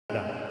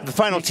the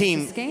final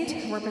team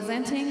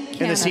representing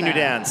Canada. in the senior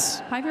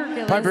dance.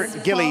 Piper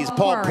Gilles,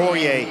 Paul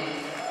Poirier,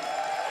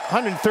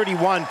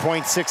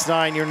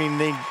 131.69, earning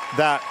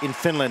that in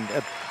Finland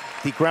at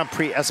the Grand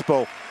Prix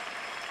Espoo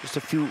just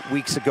a few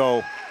weeks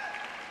ago.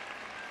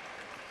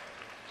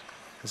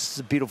 This is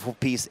a beautiful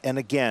piece, and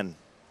again,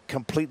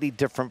 completely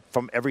different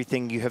from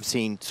everything you have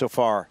seen so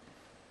far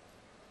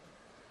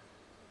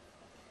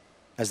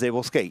as they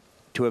will skate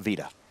to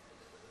Evita.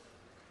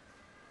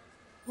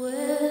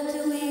 Where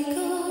do we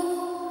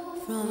go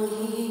from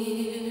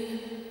here?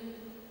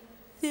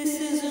 This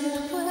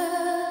isn't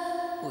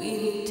where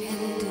we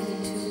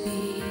intended to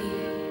be.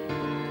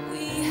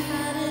 We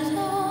had it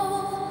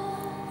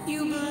all.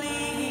 You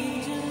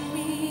believed in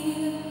me.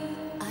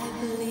 I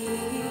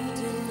believed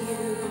in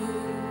you.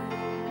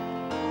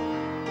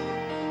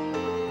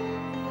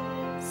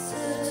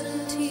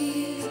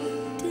 Certainties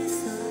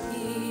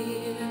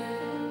disappear.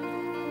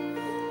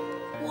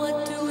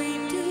 What do we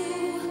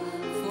do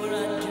for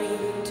our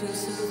dream to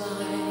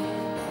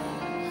survive?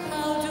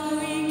 How do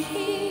we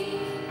keep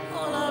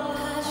all our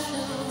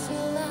passions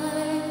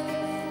alive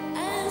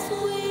as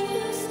we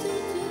used to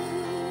do?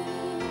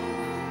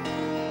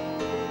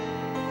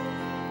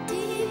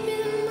 Deep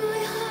in my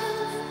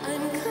heart,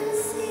 I'm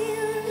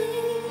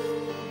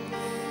concealing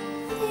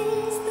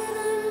things that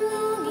I'm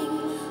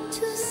longing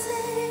to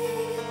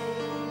say.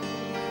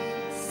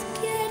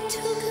 Scared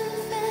to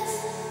confess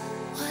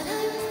what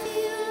I'm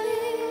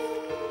feeling.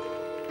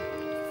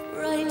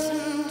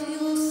 Frightened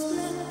you'll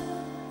slip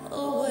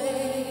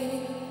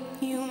away.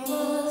 You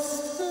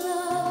must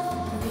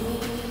love me.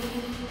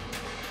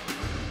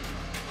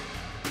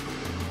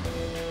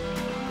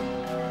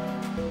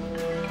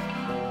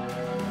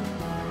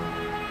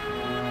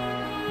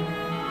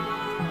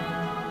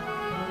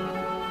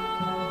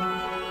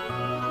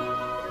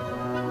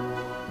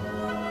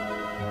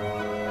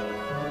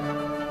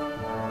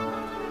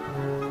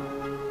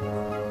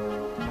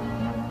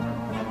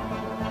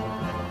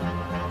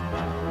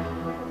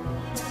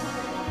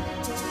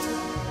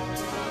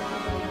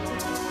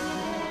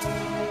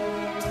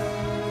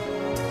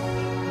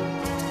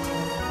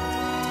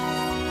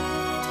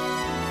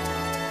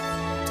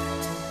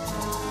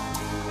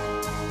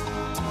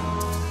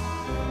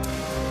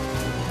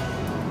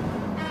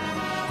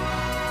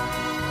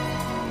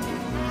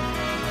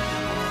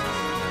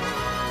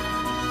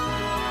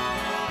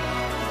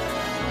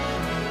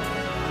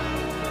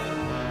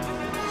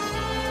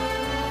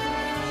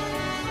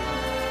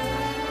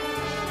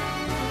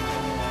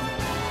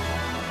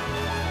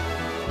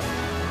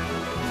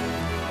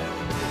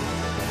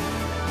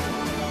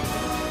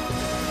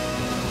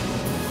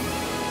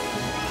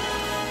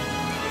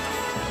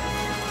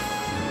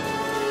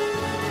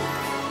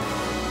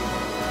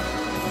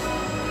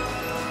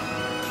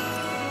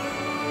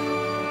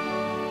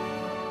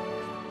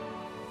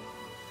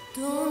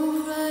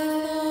 Don't cry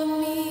for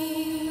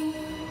me,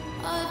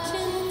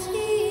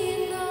 Argentina.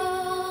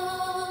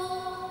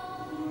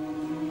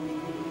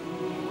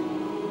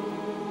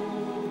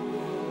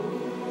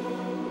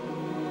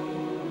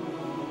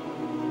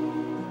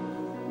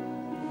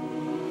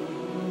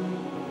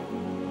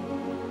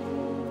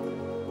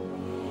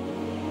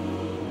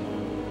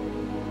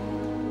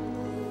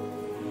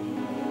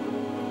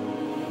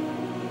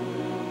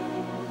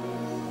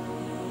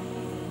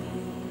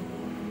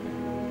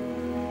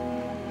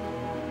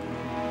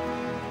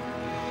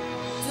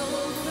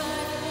 Don't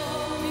cry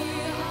for me,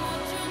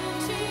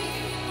 Argentina.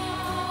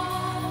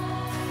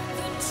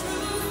 The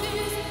truth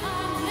is I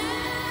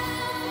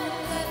never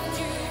left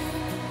you.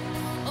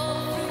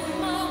 All through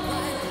my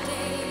wild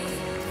days,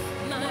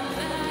 my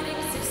bad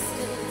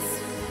existence,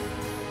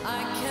 I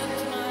kept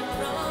my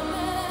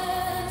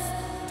promise.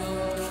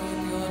 Don't keep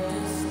your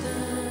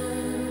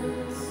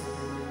distance.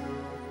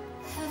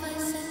 Have I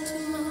said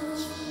too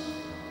much?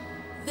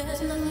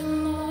 There's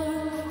nothing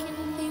more I can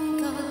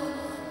think of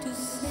to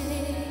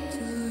say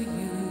to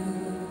you.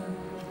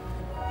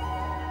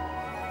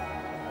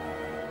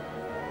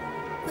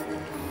 But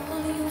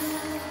all you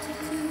have to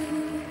do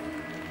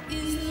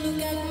is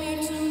look at me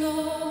to know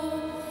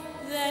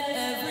that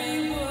every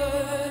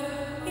word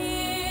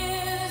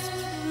is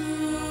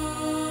true.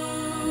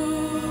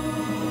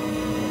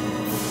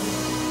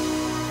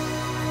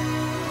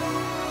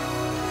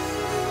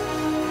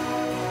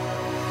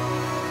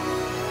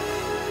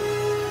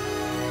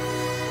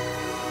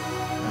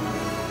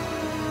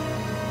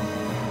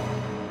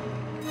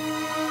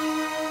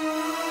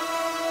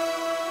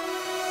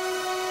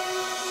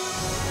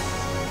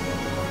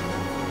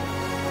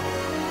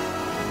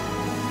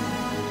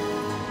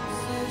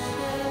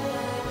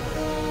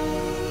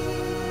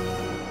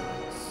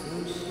 So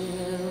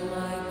shall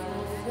I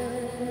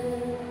confess.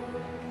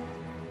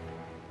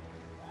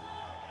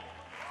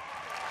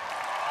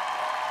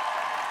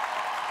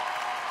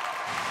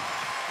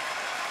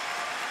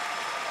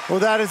 Well,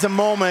 that is a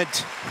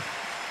moment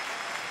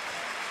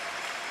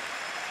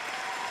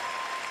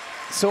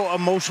so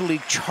emotionally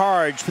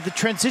charged, but the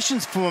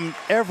transitions from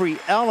every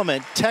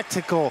element,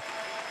 technical,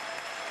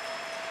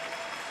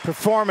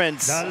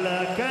 performance.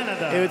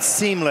 It was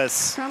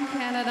seamless. From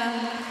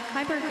Canada,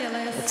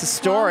 Gilles. It's a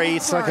story.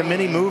 It's like a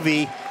mini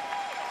movie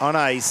on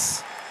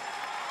ice.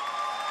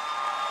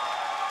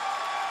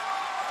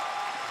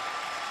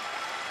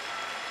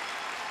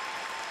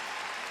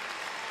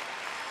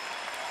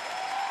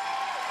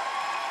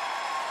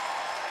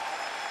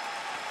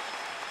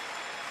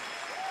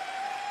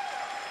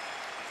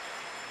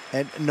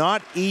 And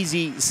not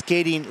easy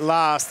skating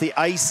last. The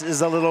ice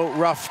is a little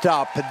roughed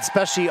up,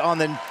 especially on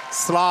the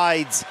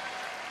slides.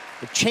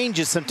 It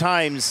changes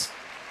sometimes,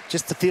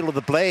 just the feel of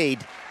the blade.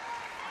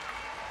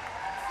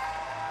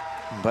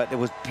 But it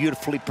was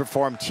beautifully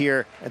performed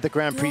here at the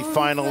Grand Prix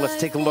final. Let's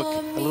take a look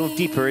a little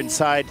deeper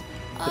inside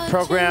the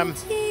program.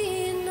 Needs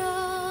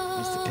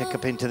to pick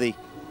up into the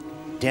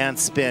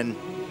dance spin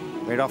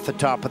right off the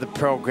top of the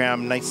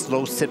program. Nice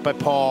low sit by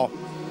Paul.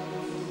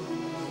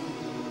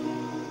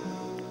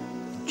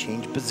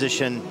 Change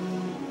position.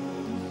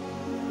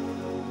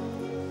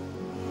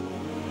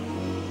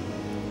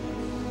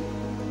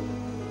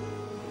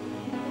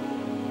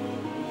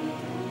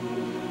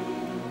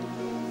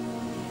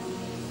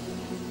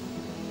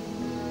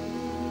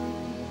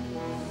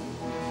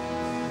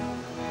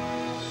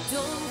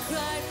 Don't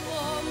cry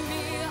for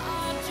me,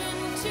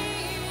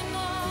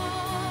 Argentina.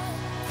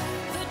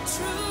 The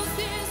truth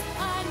is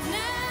I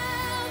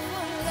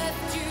never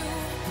left you.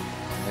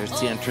 There's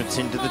the entrance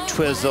into the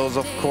Twizzles,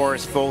 of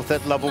course, both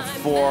at level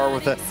 4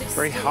 with a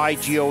very high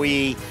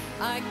GOE.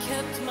 I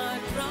kept my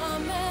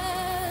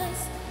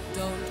promise.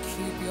 Don't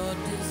keep your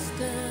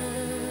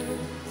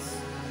distance.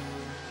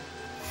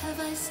 Have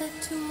I said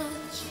too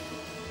much?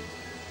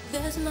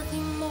 There's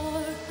nothing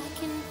more I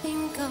can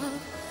think of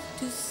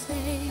to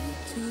say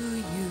to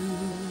you.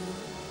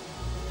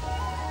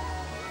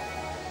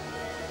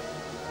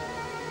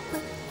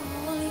 But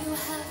all you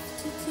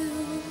have to do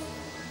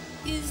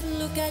is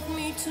look at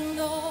me to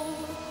know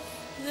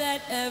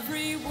that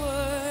every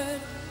word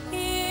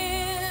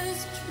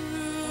is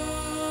true.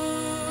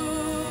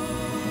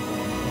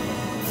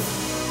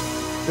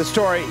 The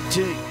story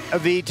to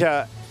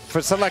Evita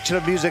for Selection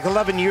of Music.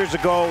 11 years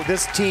ago,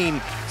 this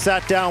team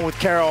sat down with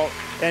Carol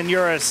and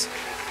Juris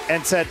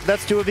and said,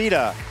 let's do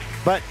Evita.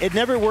 But it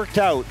never worked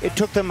out. It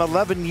took them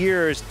 11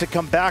 years to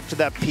come back to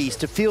that piece,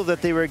 to feel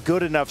that they were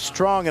good enough,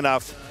 strong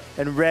enough,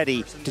 and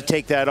ready to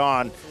take that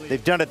on.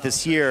 They've done it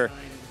this year,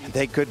 and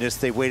thank goodness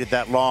they waited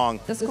that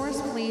long. The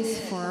scores, please,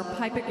 for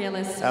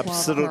Gilles.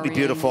 Absolutely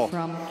beautiful.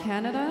 From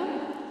Canada.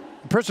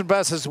 Personal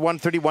best is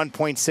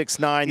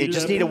 131.69. They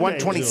just need a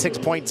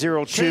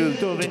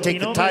 126.02 to take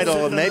the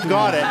title, and they've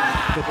got it.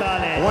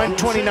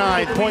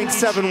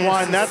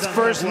 129.71. That's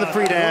first in the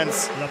free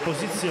dance.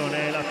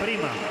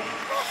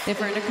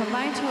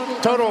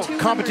 Total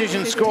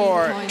competition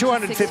score,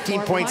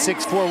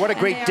 215.64. What a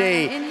great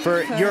day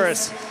for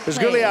Juris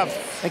Gilles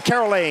and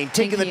Caroline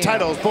taking the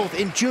titles both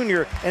in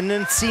junior and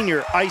in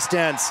senior ice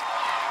dance.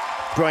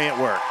 Brilliant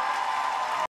work.